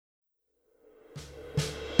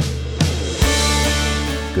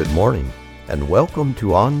Good morning, and welcome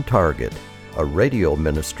to On Target, a radio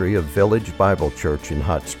ministry of Village Bible Church in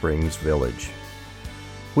Hot Springs Village.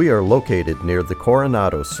 We are located near the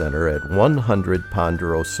Coronado Center at 100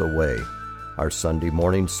 Ponderosa Way. Our Sunday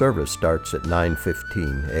morning service starts at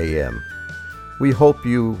 9:15 a.m. We hope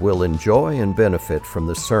you will enjoy and benefit from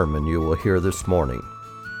the sermon you will hear this morning.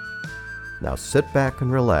 Now sit back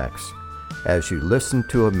and relax as you listen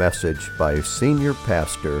to a message by Senior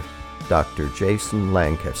Pastor Dr. Jason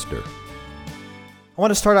Lancaster. I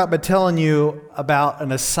want to start out by telling you about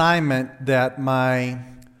an assignment that my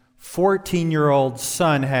 14-year-old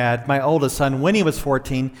son had, my oldest son, when he was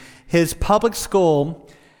 14. His public school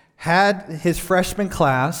had his freshman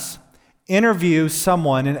class interview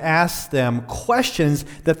someone and ask them questions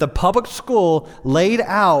that the public school laid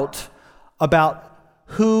out about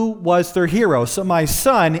who was their hero. So my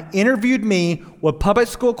son interviewed me with public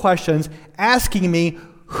school questions asking me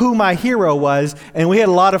who my hero was, and we had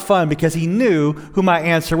a lot of fun because he knew who my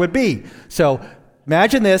answer would be. So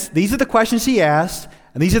imagine this. These are the questions he asked,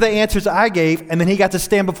 and these are the answers I gave, and then he got to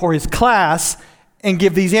stand before his class and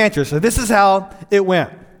give these answers. So this is how it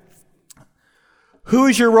went. Who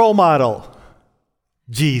is your role model?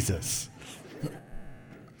 Jesus.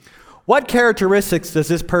 What characteristics does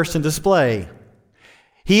this person display?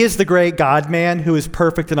 He is the great God-man who is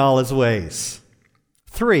perfect in all his ways.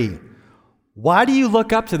 3, why do you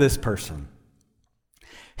look up to this person?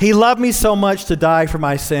 He loved me so much to die for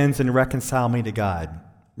my sins and reconcile me to God.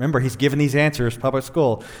 Remember, he's given these answers, public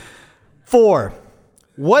school. 4,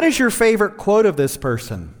 what is your favorite quote of this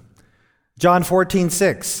person? John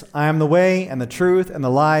 14:6, I am the way and the truth and the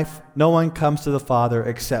life. No one comes to the Father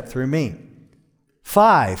except through me.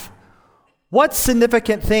 5, what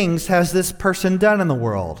significant things has this person done in the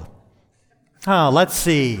world? Let's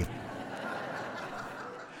see.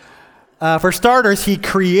 For starters, he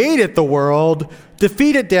created the world,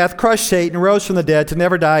 defeated death, crushed Satan, rose from the dead to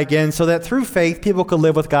never die again, so that through faith, people could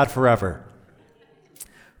live with God forever.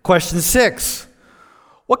 Question 6,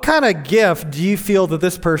 what kind of gift do you feel that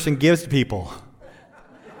this person gives to people?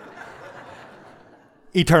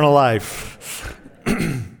 Eternal life.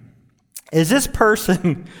 Is this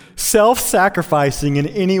person self-sacrificing in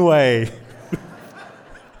any way?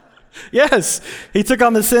 Yes, he took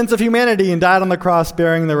on the sins of humanity and died on the cross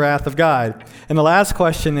bearing the wrath of God. And the last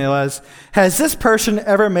question was, has this person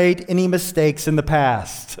ever made any mistakes in the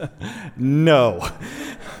past? No.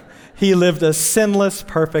 He lived a sinless,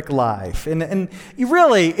 perfect life. And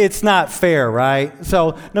really, it's not fair, right?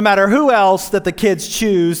 So no matter who else that the kids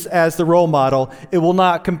choose as the role model, it will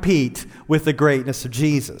not compete with the greatness of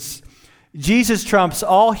Jesus. Jesus trumps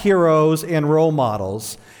all heroes and role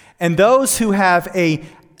models, and those who have a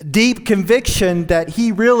deep conviction that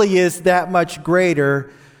he really is that much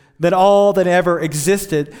greater than all that ever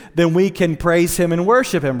existed, then we can praise him and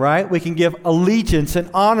worship him, right? We can give allegiance and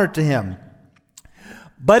honor to him.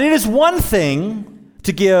 But it is one thing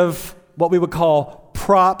to give what we would call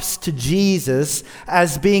props to Jesus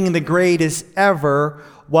as being the greatest ever,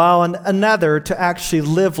 while another to actually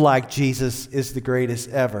live like Jesus is the greatest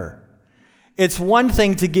ever. It's one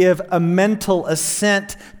thing to give a mental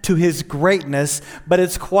assent to his greatness, but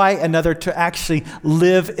it's quite another to actually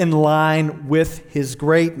live in line with his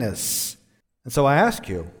greatness. And so I ask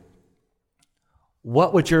you,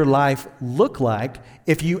 what would your life look like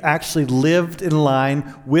if you actually lived in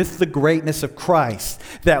line with the greatness of Christ?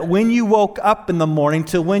 That when you woke up in the morning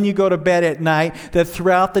to when you go to bed at night, that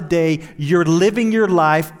throughout the day you're living your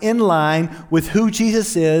life in line with who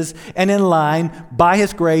Jesus is and in line by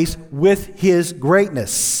his grace with his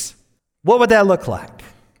greatness. What would that look like?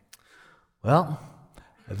 Well,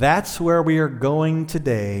 that's where we are going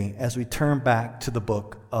today as we turn back to the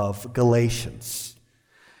book of Galatians.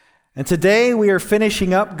 And today we are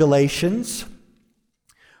finishing up Galatians,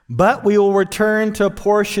 but we will return to a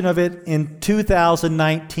portion of it in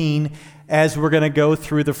 2019 as we're going to go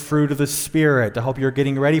through the fruit of the Spirit. I hope you're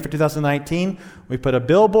getting ready for 2019. We put a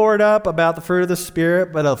billboard up about the fruit of the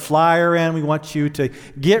Spirit, but a flyer in. We want you to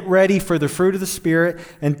get ready for the fruit of the Spirit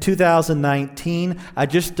in 2019. I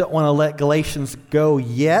just don't want to let Galatians go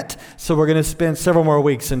yet, so we're going to spend several more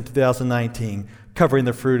weeks in 2019 covering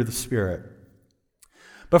the fruit of the Spirit.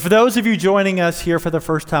 But for those of you joining us here for the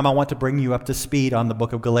first time, I want to bring you up to speed on the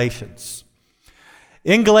book of Galatians.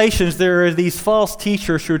 In Galatians, there are these false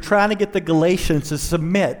teachers who are trying to get the Galatians to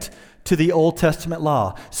submit to the Old Testament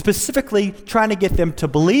law, specifically trying to get them to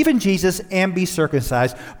believe in Jesus and be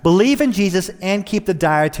circumcised, believe in Jesus and keep the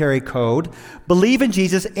dietary code, believe in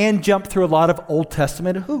Jesus and jump through a lot of Old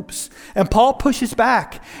Testament hoops. And Paul pushes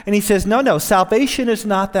back and he says, no, salvation is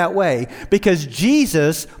not that way, because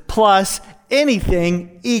Jesus plus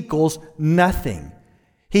anything equals nothing.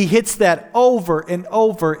 He hits that over and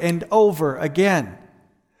over and over again.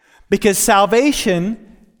 Because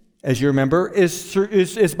salvation, as you remember,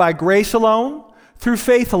 is by grace alone, through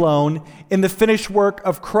faith alone, in the finished work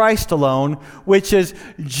of Christ alone, which is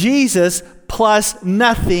Jesus plus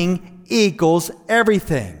nothing equals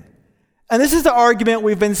everything. And this is the argument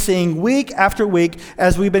we've been seeing week after week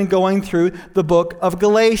as we've been going through the book of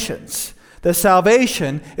Galatians. That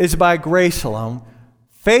salvation is by grace alone,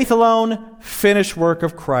 faith alone, finished work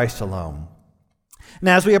of Christ alone.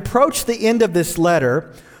 Now, as we approach the end of this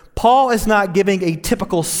letter, Paul is not giving a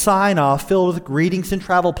typical sign-off filled with greetings and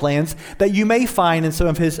travel plans that you may find in some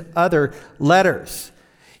of his other letters.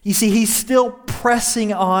 You see, he's still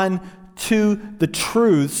pressing on to the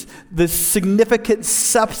truths, the significant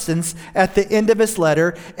substance at the end of his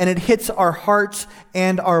letter, and it hits our hearts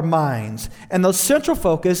and our minds. And the central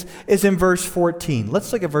focus is in verse 14.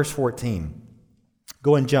 Let's look at verse 14.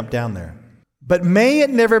 Go and jump down there. But may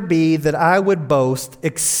it never be that I would boast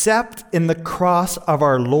except in the cross of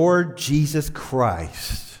our Lord Jesus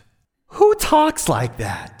Christ. Who talks like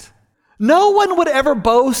that? No one would ever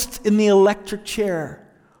boast in the electric chair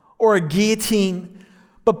or a guillotine.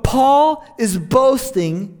 But Paul is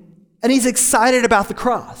boasting, and he's excited about the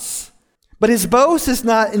cross. But his boast is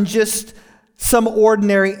not in just some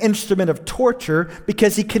ordinary instrument of torture,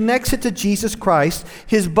 because he connects it to Jesus Christ.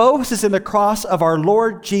 His boast is in the cross of our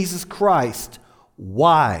Lord Jesus Christ.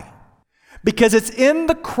 Why? Because it's in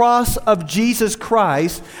the cross of Jesus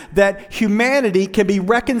Christ that humanity can be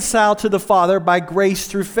reconciled to the Father by grace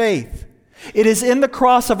through faith. It is in the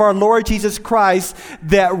cross of our Lord Jesus Christ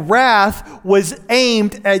that wrath was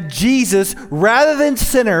aimed at Jesus rather than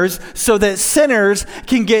sinners, so that sinners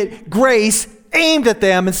can get grace aimed at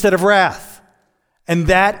them instead of wrath. And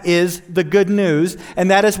that is the good news, and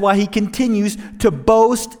that is why he continues to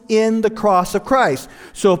boast in the cross of Christ.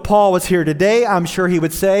 So if Paul was here today, I'm sure he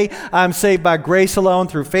would say, I'm saved by grace alone,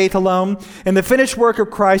 through faith alone, in the finished work of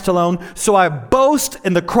Christ alone, so I boast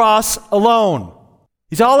in the cross alone.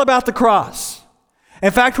 He's all about the cross.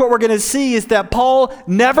 In fact, what we're going to see is that Paul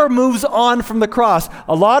never moves on from the cross.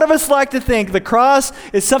 A lot of us like to think the cross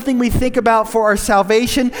is something we think about for our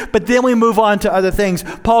salvation, but then we move on to other things.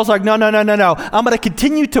 Paul's like, no. I'm going to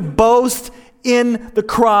continue to boast in the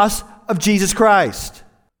cross of Jesus Christ.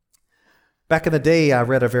 Back in the day, I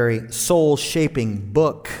read a very soul-shaping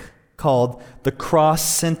book called The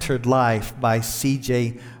Cross-Centered Life by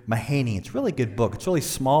C.J. Mahaney. It's a really good book. It's a really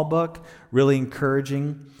small book, really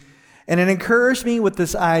encouraging. And it encouraged me with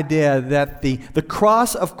this idea that the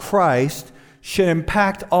cross of Christ should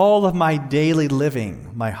impact all of my daily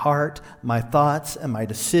living. My heart, my thoughts, and my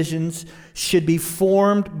decisions should be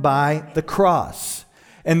formed by the cross.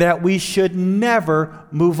 And that we should never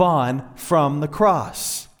move on from the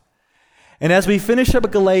cross. And as we finish up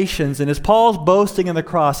Galatians, and as Paul's boasting in the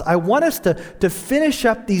cross, I want us to finish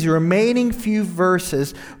up these remaining few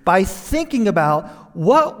verses by thinking about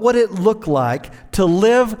what would it look like to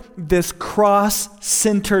live this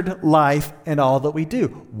cross-centered life in all that we do.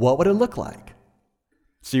 What would it look like?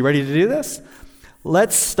 So you ready to do this?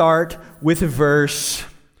 Let's start with verse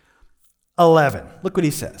 11. Look what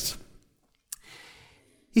he says.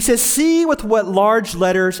 He says, "See with what large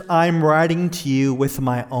letters I'm writing to you with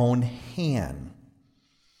my own hand."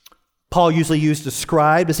 Paul usually used a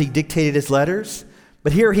scribe as he dictated his letters,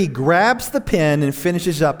 but here he grabs the pen and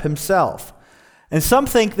finishes up himself. And some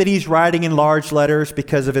think that he's writing in large letters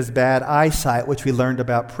because of his bad eyesight, which we learned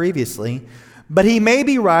about previously. But he may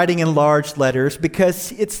be writing in large letters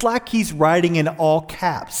because it's like he's writing in all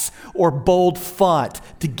caps or bold font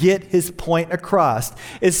to get his point across.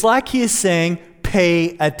 It's like he is saying,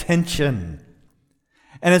 pay attention.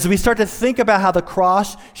 And as we start to think about how the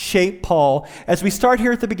cross shaped Paul, as we start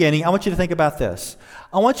here at the beginning, I want you to think about this.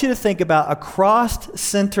 I want you to think about a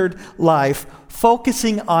cross-centered life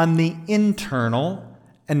focusing on the internal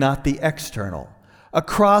and not the external. A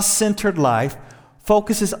cross-centered life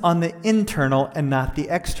focuses on the internal and not the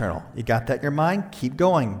external. You got that in your mind? Keep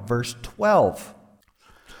going. Verse 12.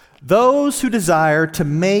 "Those who desire to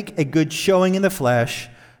make a good showing in the flesh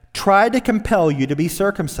try to compel you to be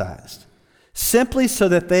circumcised, simply so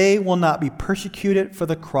that they will not be persecuted for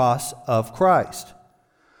the cross of Christ.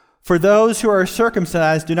 For those who are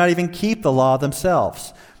circumcised do not even keep the law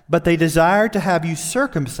themselves, but they desire to have you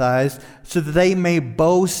circumcised so that they may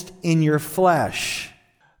boast in your flesh."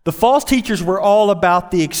 The false teachers were all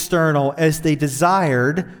about the external, as they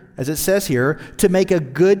desired, as it says here, to make a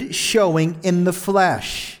good showing in the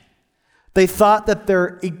flesh. They thought that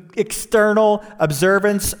their external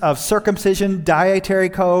observance of circumcision, dietary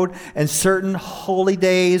code, and certain holy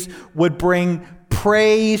days would bring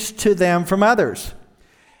praise to them from others.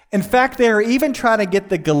 In fact, they are even trying to get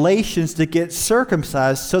the Galatians to get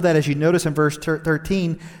circumcised so that, as you notice in verse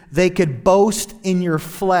 13, they could boast in your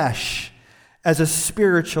flesh as a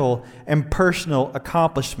spiritual and personal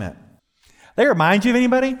accomplishment. They remind you of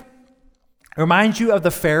anybody? Remind you of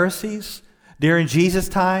the Pharisees during Jesus'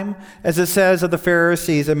 time? As it says of the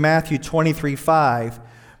Pharisees in Matthew 23:5,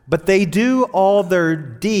 but they do all their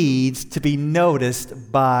deeds to be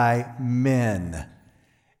noticed by men.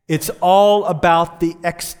 It's all about the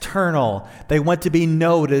external. They want to be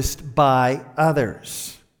noticed by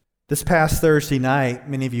others. This past Thursday night,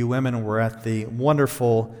 many of you women were at the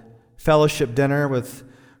wonderful fellowship dinner with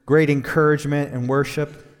great encouragement and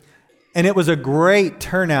worship. And it was a great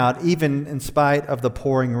turnout, even in spite of the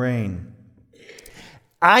pouring rain.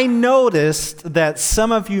 I noticed that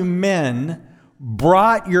some of you men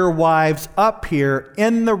brought your wives up here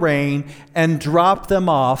in the rain and dropped them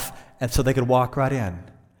off, and so they could walk right in.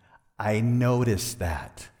 I noticed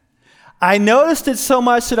that. I noticed it so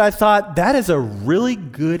much that I thought, that is a really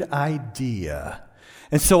good idea.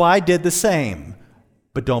 And so I did the same,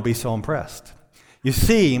 but don't be so impressed. You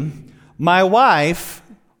see, my wife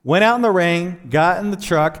went out in the rain, got in the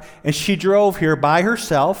truck, and she drove here by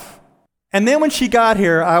herself. And then when she got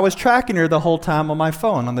here, I was tracking her the whole time on my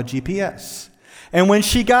phone, on the GPS. And when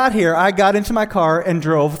she got here, I got into my car and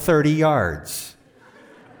drove 30 yards.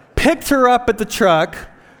 Picked her up at the truck,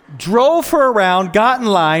 drove her around, got in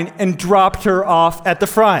line, and dropped her off at the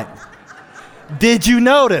front. Did you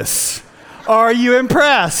notice? Are you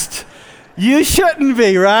impressed? You shouldn't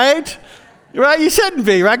be, right? Right? You shouldn't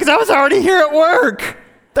be, right? Because I was already here at work.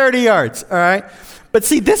 30 yards, all right? But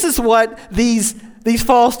see, this is what these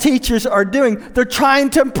false teachers are doing. They're trying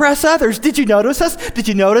to impress others. Did you notice us? Did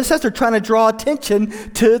you notice us? They're trying to draw attention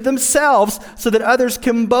to themselves so that others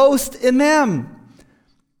can boast in them.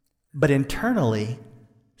 But internally,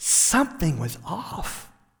 something was off.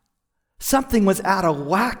 Something was out of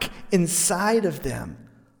whack inside of them.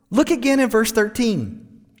 Look again in verse 13.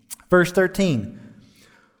 Verse 13.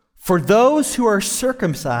 For those who are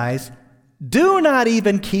circumcised do not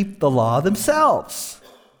even keep the law themselves.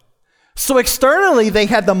 So externally, they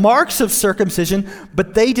had the marks of circumcision,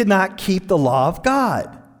 but they did not keep the law of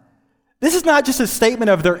God. This is not just a statement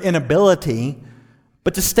of their inability,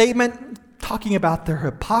 but a statement talking about their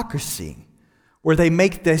hypocrisy, where they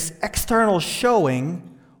make this external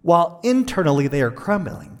showing while internally they are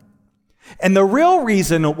crumbling. And the real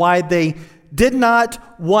reason why they did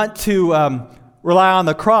not want to rely on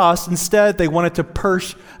the cross, instead they wanted to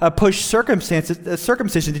push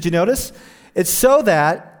circumcision. Did you notice? It's so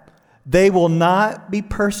that they will not be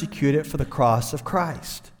persecuted for the cross of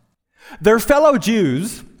Christ. Their fellow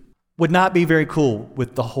Jews would not be very cool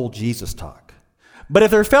with the whole Jesus talk. But if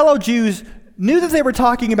their fellow Jews knew that they were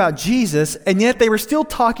talking about Jesus, and yet they were still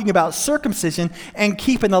talking about circumcision and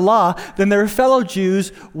keeping the law, then their fellow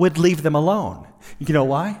Jews would leave them alone. You know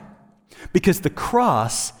why? Because the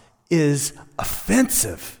cross is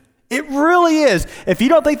offensive. It really is. If you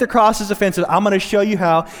don't think the cross is offensive, I'm going to show you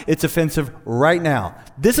how it's offensive right now.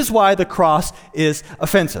 This is why the cross is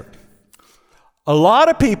offensive. A lot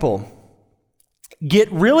of people get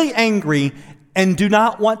really angry and do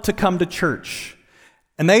not want to come to church.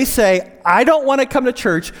 And they say, I don't want to come to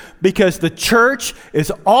church because the church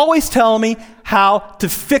is always telling me how to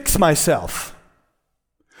fix myself.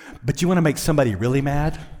 But you want to make somebody really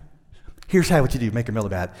mad? Here's what you do, make them really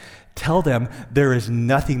mad. Tell them there is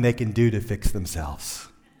nothing they can do to fix themselves.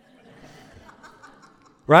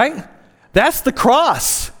 Right? That's the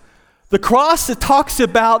cross. The cross that talks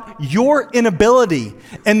about your inability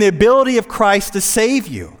and the ability of Christ to save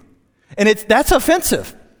you. And that's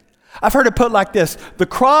offensive. I've heard it put like this: the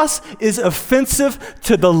cross is offensive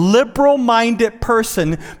to the liberal-minded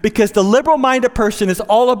person because the liberal-minded person is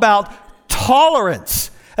all about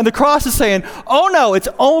tolerance. And the cross is saying, oh no, it's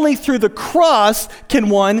only through the cross can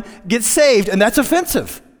one get saved. And that's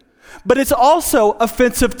offensive. But it's also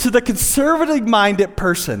offensive to the conservative-minded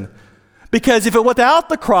person. Because if it without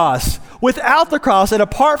the cross and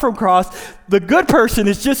apart from cross, the good person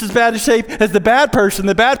is just as bad a shape as the bad person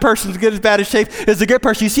is as bad a shape as the good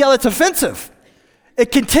person. You see how that's offensive?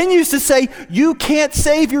 It continues to say you can't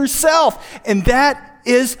save yourself, and that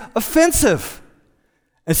is offensive.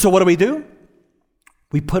 And so what do?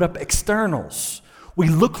 We put up externals. We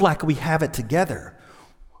look like we have it together.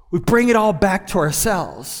 We bring it all back to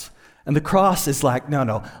ourselves. And the cross is like,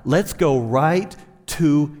 no, let's go right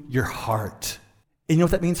to your heart. And you know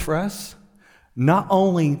what that means for us? Not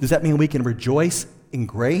only does that mean we can rejoice in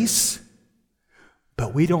grace,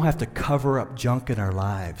 but we don't have to cover up junk in our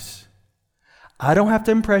lives. I don't have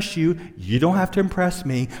to impress you. You don't have to impress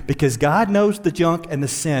me, because God knows the junk and the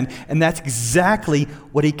sin, and that's exactly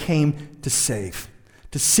what he came to save.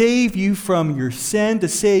 To save you from your sin, to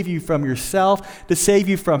save you from yourself, to save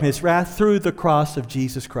you from his wrath through the cross of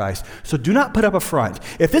Jesus Christ. So do not put up a front.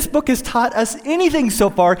 If this book has taught us anything so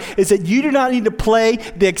far, is that you do not need to play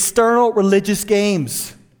the external religious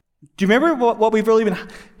games. Do you remember what we've really been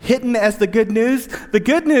hitting as the good news? The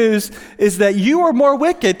good news is that you are more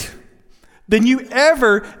wicked than you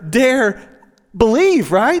ever dare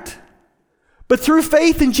believe, right? But through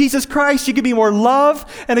faith in Jesus Christ, you can be more loved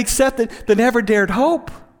and accepted than ever dared hope.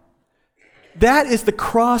 That is the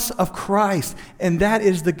cross of Christ, and that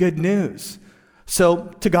is the good news.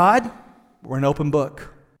 So to God, we're an open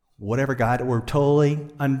book. Whatever, God, we're totally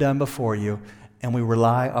undone before you, and we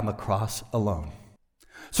rely on the cross alone.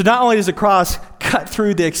 So not only does the cross cut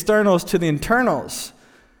through the externals to the internals,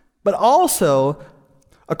 but also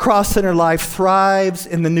a cross-centered life thrives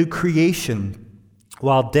in the new creation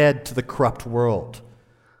while dead to the corrupt world.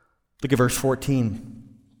 Look at verse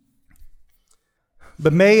 14.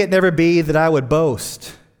 But may it never be that I would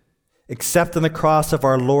boast, except in the cross of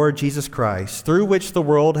our Lord Jesus Christ, through which the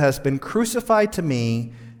world has been crucified to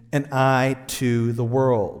me, and I to the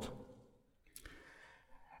world.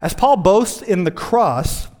 As Paul boasts in the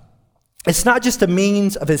cross, it's not just a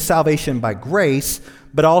means of his salvation by grace,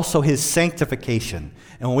 but also his sanctification.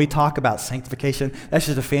 And when we talk about sanctification, that's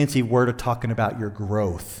just a fancy word of talking about your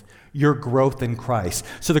growth in Christ.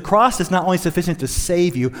 So the cross is not only sufficient to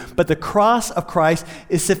save you, but the cross of Christ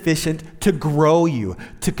is sufficient to grow you,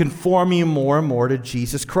 to conform you more and more to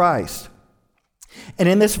Jesus Christ. And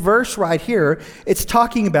in this verse right here, it's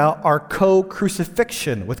talking about our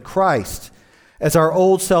co-crucifixion with Christ, as our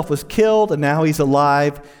old self was killed and now he's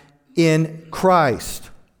alive in Christ.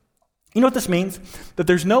 You know what this means? That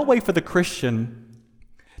there's no way for the Christian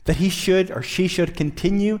that he should or she should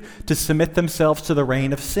continue to submit themselves to the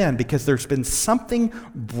reign of sin, because there's been something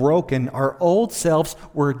broken. Our old selves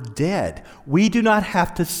were dead. We do not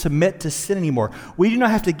have to submit to sin anymore. We do not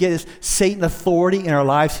have to give Satan authority in our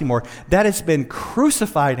lives anymore. That has been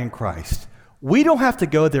crucified in Christ. We don't have to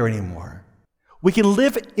go there anymore. We can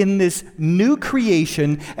live in this new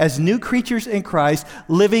creation as new creatures in Christ,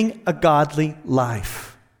 living a godly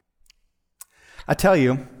life. I tell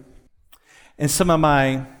you, in some of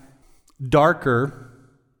my darker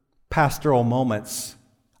pastoral moments,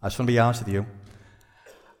 I just want to be honest with you,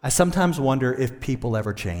 I sometimes wonder if people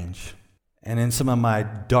ever change. And in some of my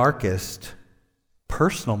darkest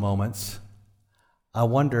personal moments, I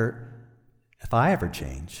wonder if I ever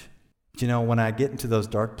change. You know, when I get into those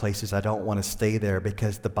dark places, I don't want to stay there,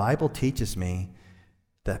 because the Bible teaches me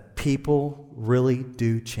that people really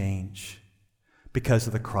do change because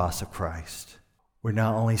of the cross of Christ. We're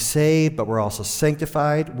not only saved, but we're also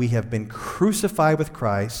sanctified. We have been crucified with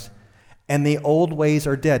Christ, and the old ways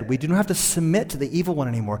are dead. We do not have to submit to the evil one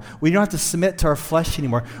anymore. We don't have to submit to our flesh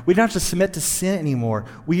anymore. We don't have to submit to sin anymore.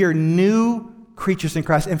 We are new creatures in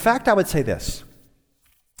Christ. In fact, I would say this: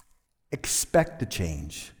 expect to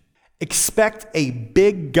change. Expect a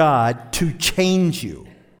big God to change you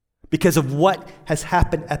because of what has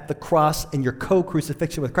happened at the cross and your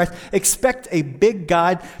co-crucifixion with Christ. Expect a big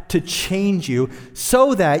God to change you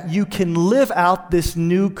so that you can live out this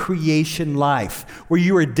new creation life where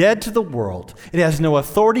you are dead to the world. It has no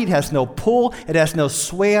authority, it has no pull, it has no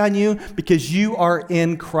sway on you, because you are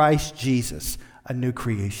in Christ Jesus, a new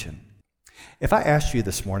creation. If I asked you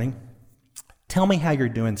this morning, tell me how you're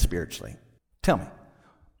doing spiritually. Tell me.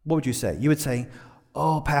 What would you say? You would say,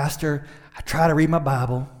 oh, Pastor, I try to read my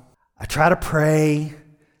Bible, I try to pray,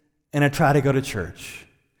 and I try to go to church.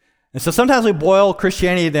 And so sometimes we boil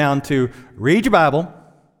Christianity down to read your Bible,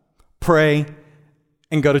 pray,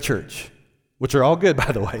 and go to church, which are all good,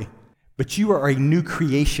 by the way. But you are a new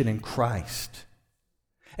creation in Christ.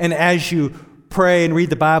 And as you pray and read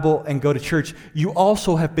the Bible and go to church, you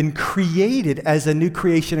also have been created as a new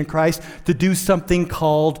creation in Christ to do something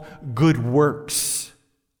called good works.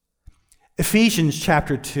 Ephesians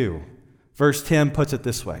chapter 2, verse 10 puts it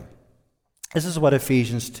this way. This is what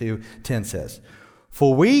Ephesians 2:10 says.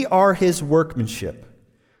 For we are his workmanship,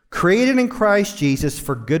 created in Christ Jesus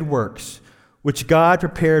for good works, which God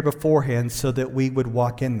prepared beforehand so that we would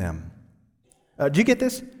walk in them. Do you get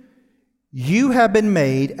this? You have been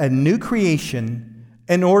made a new creation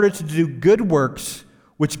in order to do good works,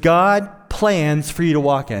 which God plans for you to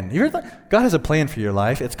walk in. You heard that? God has a plan for your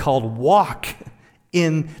life. It's called walk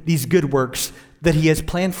in these good works that he has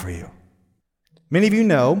planned for you. Many of you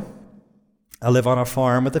know I live on a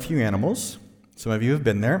farm with a few animals. Some of you have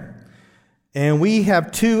been there. And we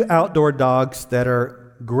have 2 outdoor dogs that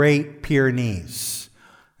are Great Pyrenees.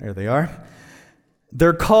 There they are.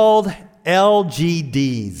 They're called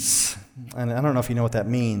LGDs. And I don't know if you know what that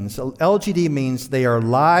means. LGD means they are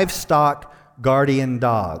livestock guardian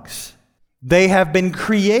dogs. They have been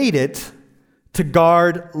created to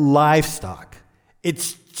guard livestock.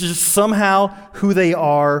 It's just somehow who they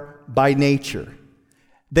are by nature.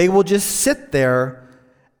 They will just sit there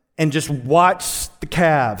and just watch the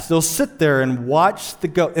calves. They'll sit there and watch the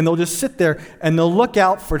goat, and they'll just sit there and they'll look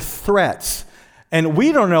out for threats. And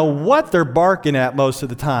we don't know what they're barking at most of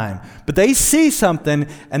the time, but they see something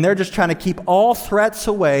and they're just trying to keep all threats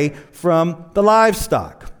away from the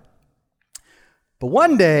livestock. But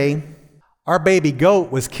one day, our baby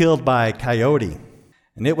goat was killed by a coyote,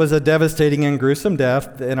 and it was a devastating and gruesome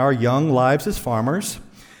death in our young lives as farmers.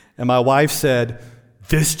 And my wife said,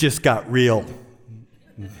 "This just got real."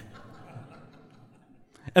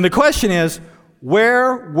 And the question is,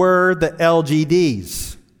 where were the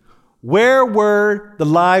LGDs? Where were the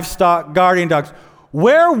livestock guardian dogs?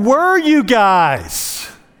 Where were you guys?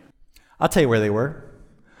 I'll tell you where they were.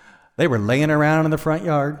 They were laying around in the front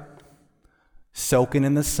yard, soaking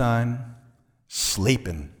in the sun,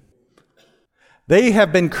 sleeping. They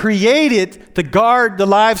have been created to guard the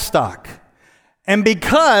livestock. And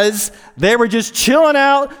because they were just chilling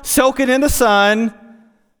out, soaking in the sun,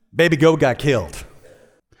 baby goat got killed.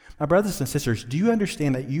 My brothers and sisters, do you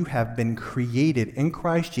understand that you have been created in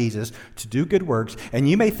Christ Jesus to do good works? And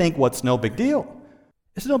you may think, well, it's no big deal.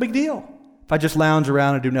 It's no big deal if I just lounge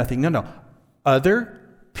around and do nothing. No. Other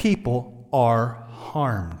people are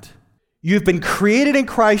harmed. You've been created in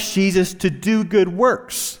Christ Jesus to do good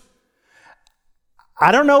works.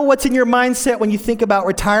 I don't know what's in your mindset when you think about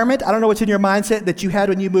retirement. I don't know what's in your mindset that you had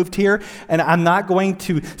when you moved here. And I'm not going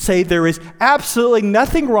to say there is absolutely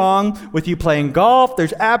nothing wrong with you playing golf.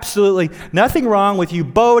 There's absolutely nothing wrong with you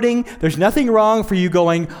boating. There's nothing wrong for you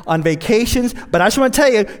going on vacations. But I just want to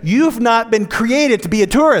tell you, you've not been created to be a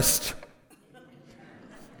tourist.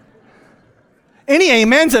 Any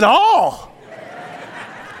amens at all?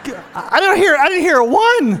 I didn't hear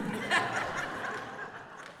one.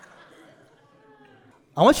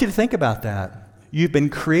 I want you to think about that. You've been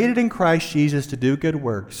created in Christ Jesus to do good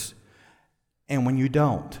works, and when you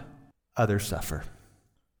don't, others suffer.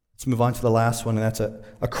 Let's move on to the last one, and that's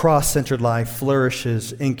a cross-centered life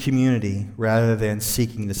flourishes in community rather than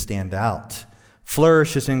seeking to stand out.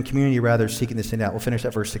 Flourishes in community rather than seeking to stand out. We'll finish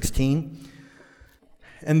at verse 16.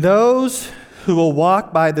 And those who will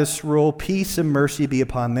walk by this rule, peace and mercy be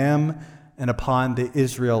upon them and upon the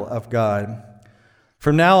Israel of God.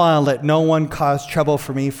 From now on, let no one cause trouble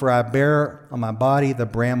for me, for I bear on my body the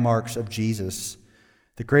brand marks of Jesus.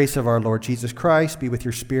 The grace of our Lord Jesus Christ be with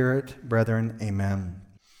your spirit, brethren. Amen.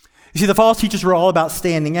 You see, the false teachers were all about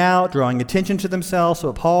standing out, drawing attention to themselves,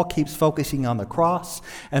 so Paul keeps focusing on the cross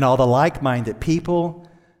and all the like-minded people.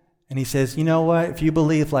 And he says, you know what? If you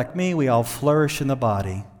believe like me, we all flourish in the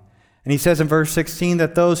body. And he says in verse 16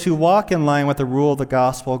 that those who walk in line with the rule of the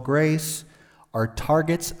gospel of grace are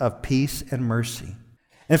targets of peace and mercy.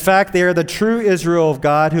 In fact, they are the true Israel of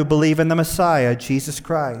God who believe in the Messiah, Jesus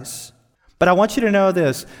Christ. But I want you to know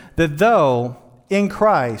this, that though in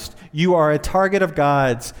Christ you are a target of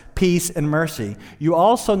God's peace and mercy, you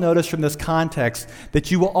also notice from this context that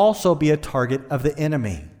you will also be a target of the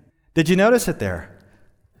enemy. Did you notice it there?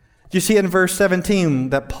 You see in verse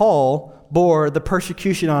 17 that Paul bore the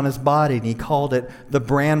persecution on his body, and he called it the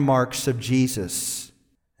brand marks of Jesus.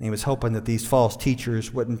 And he was hoping that these false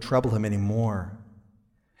teachers wouldn't trouble him anymore.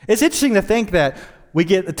 It's interesting to think that we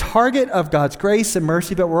get the target of God's grace and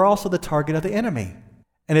mercy, but we're also the target of the enemy.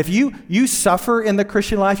 And if you suffer in the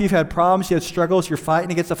Christian life, you've had problems, you have struggles, you're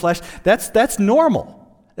fighting against the flesh, that's normal.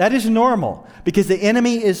 That is normal because the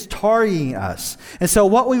enemy is targeting us. And so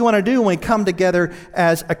what we want to do when we come together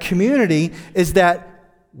as a community is that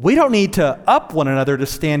we don't need to up one another to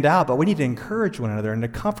stand out, but we need to encourage one another and to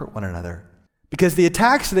comfort one another. Because the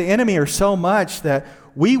attacks of the enemy are so much that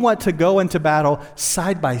we want to go into battle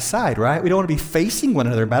side by side, right? We don't want to be facing one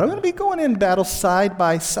another in battle. We want to be going in battle side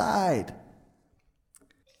by side.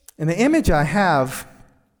 And the image I have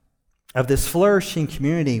of this flourishing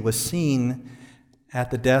community was seen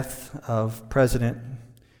at the death of President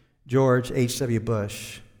George H.W.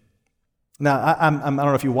 Bush. Now, I don't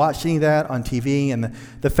know if you watched any of that on TV, and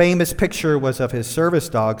the famous picture was of his service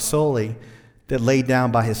dog, Sully, that laid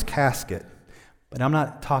down by his casket. But I'm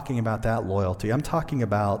not talking about that loyalty. I'm talking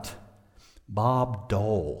about Bob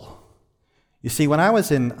Dole. You see, when I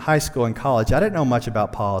was in high school and college, I didn't know much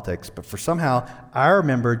about politics, but somehow I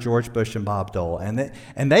remember George Bush and Bob Dole.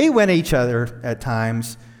 And they went at each other at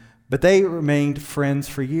times, but they remained friends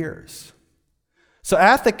for years. So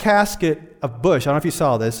at the casket of Bush, I don't know if you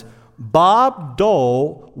saw this, Bob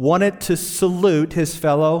Dole wanted to salute his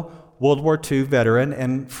fellow World War II veteran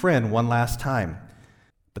and friend one last time.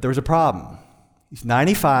 But there was a problem. He's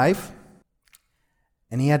 95,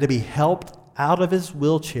 and he had to be helped out of his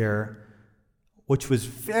wheelchair, which was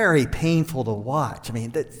very painful to watch. I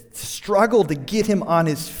mean, the struggle to get him on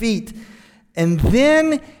his feet. And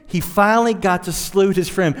then he finally got to salute his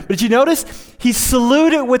friend. But did you notice? He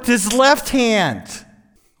saluted with his left hand.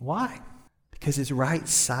 Why? Because his right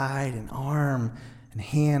side and arm and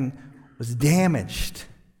hand was damaged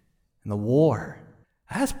in the war.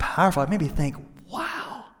 That's powerful. It made me think,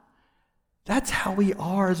 wow, that's how we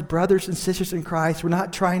are as brothers and sisters in Christ. We're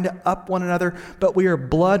not trying to up one another, but we are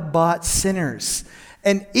blood-bought sinners.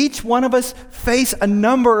 And each one of us face a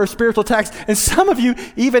number of spiritual attacks. And some of you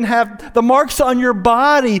even have the marks on your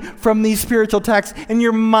body from these spiritual attacks. In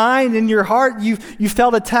your mind, in your heart, you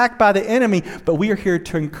felt attacked by the enemy. But we are here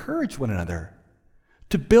to encourage one another,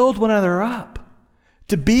 to build one another up,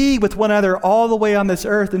 to be with one another all the way on this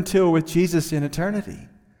earth until with Jesus in eternity.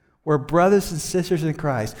 We're brothers and sisters in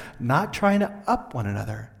Christ, not trying to up one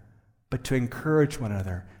another, but to encourage one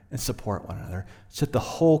another and support one another so that the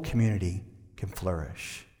whole community can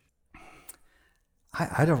flourish.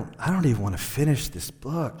 I don't even want to finish this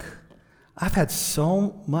book. I've had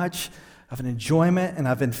so much of an enjoyment, and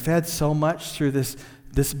I've been fed so much through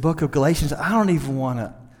this book of Galatians. I don't even want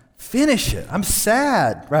to finish it. I'm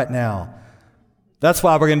sad right now. That's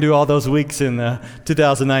why we're going to do all those weeks in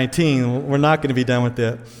 2019. We're not going to be done with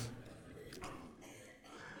it.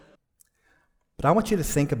 But I want you to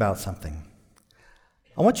think about something.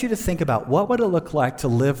 I want you to think about what would it look like to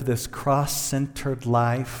live this cross-centered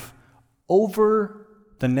life over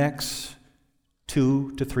the next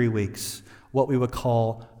 2 to 3 weeks, what we would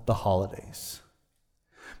call the holidays.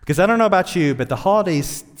 Because I don't know about you, but the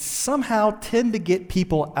holidays somehow tend to get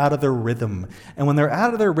people out of their rhythm. And when they're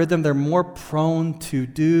out of their rhythm, they're more prone to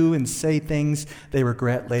do and say things they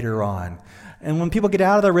regret later on. And when people get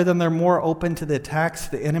out of their rhythm, they're more open to the attacks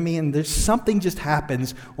of the enemy, and there's something just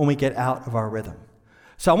happens when we get out of our rhythm.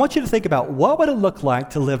 So I want you to think about what would it look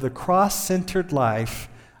like to live the cross-centered life,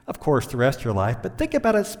 of course, the rest of your life, but think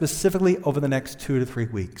about it specifically over the next 2 to 3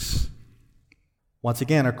 weeks. Once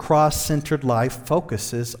again, a cross-centered life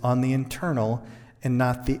focuses on the internal and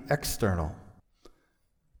not the external.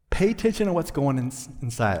 Pay attention to what's going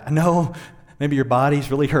inside. I know maybe your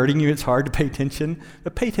body's really hurting you. It's hard to pay attention,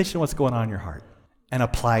 but pay attention to what's going on in your heart and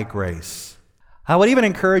apply grace. I would even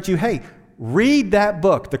encourage you, hey, read that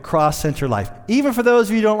book, The Cross-Centered Life. Even for those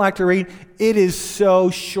of you who don't like to read, it is so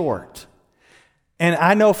short. And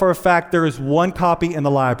I know for a fact there is one copy in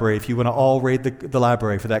the library if you want to all read the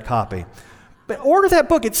library for that copy. But order that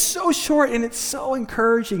book. It's so short and it's so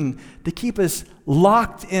encouraging to keep us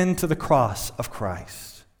locked into the cross of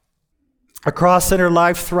Christ. A cross-centered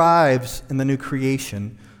life thrives in the new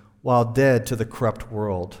creation while dead to the corrupt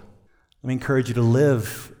world. Let me encourage you to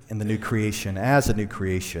live in the new creation as a new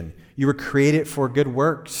creation. You were created for good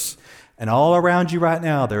works. And all around you right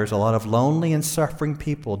now, there's a lot of lonely and suffering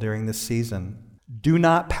people during this season. Do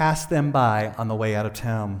not pass them by on the way out of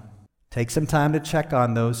town. Take some time to check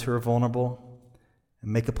on those who are vulnerable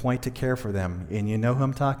and make a point to care for them. And you know who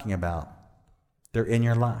I'm talking about. They're in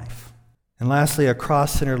your life. And lastly, a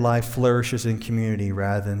cross-centered life flourishes in community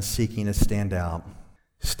rather than seeking to stand out.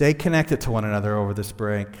 Stay connected to one another over this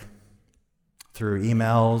break through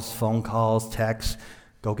emails, phone calls, texts.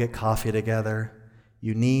 Go get coffee together.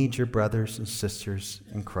 You need your brothers and sisters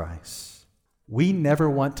in Christ. We never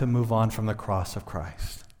want to move on from the cross of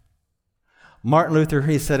Christ. Martin Luther,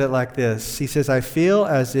 he said it like this. He says, I feel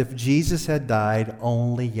as if Jesus had died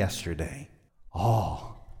only yesterday.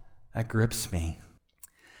 Oh, that grips me.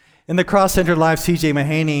 In The Cross-Centered Life, C.J.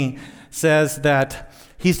 Mahaney says that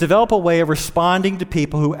he's developed a way of responding to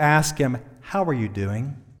people who ask him, how are you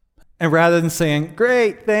doing? And rather than saying,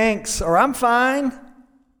 great, thanks, or I'm fine,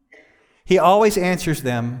 he always answers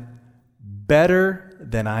them, better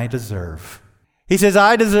than I deserve. He says,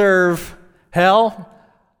 I deserve hell.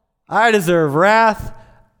 I deserve wrath.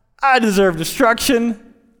 I deserve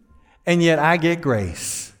destruction. And yet I get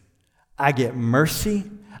grace. I get mercy.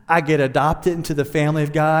 I get adopted into the family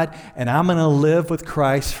of God. And I'm going to live with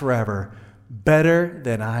Christ forever. Better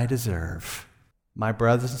than I deserve. My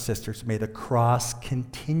brothers and sisters, may the cross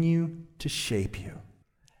continue to shape you.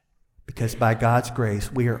 Because by God's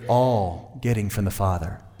grace, we are all getting from the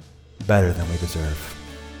Father better than we deserve.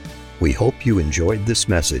 We hope you enjoyed this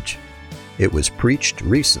message. It was preached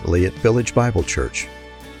recently at Village Bible Church.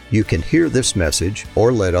 You can hear this message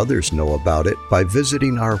or let others know about it by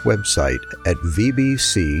visiting our website at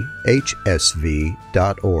vbchsv.org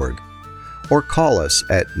or call us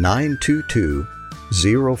at 922-888-5333.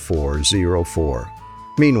 0404.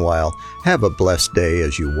 Meanwhile, have a blessed day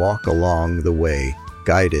as you walk along the way,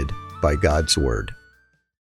 guided by God's Word.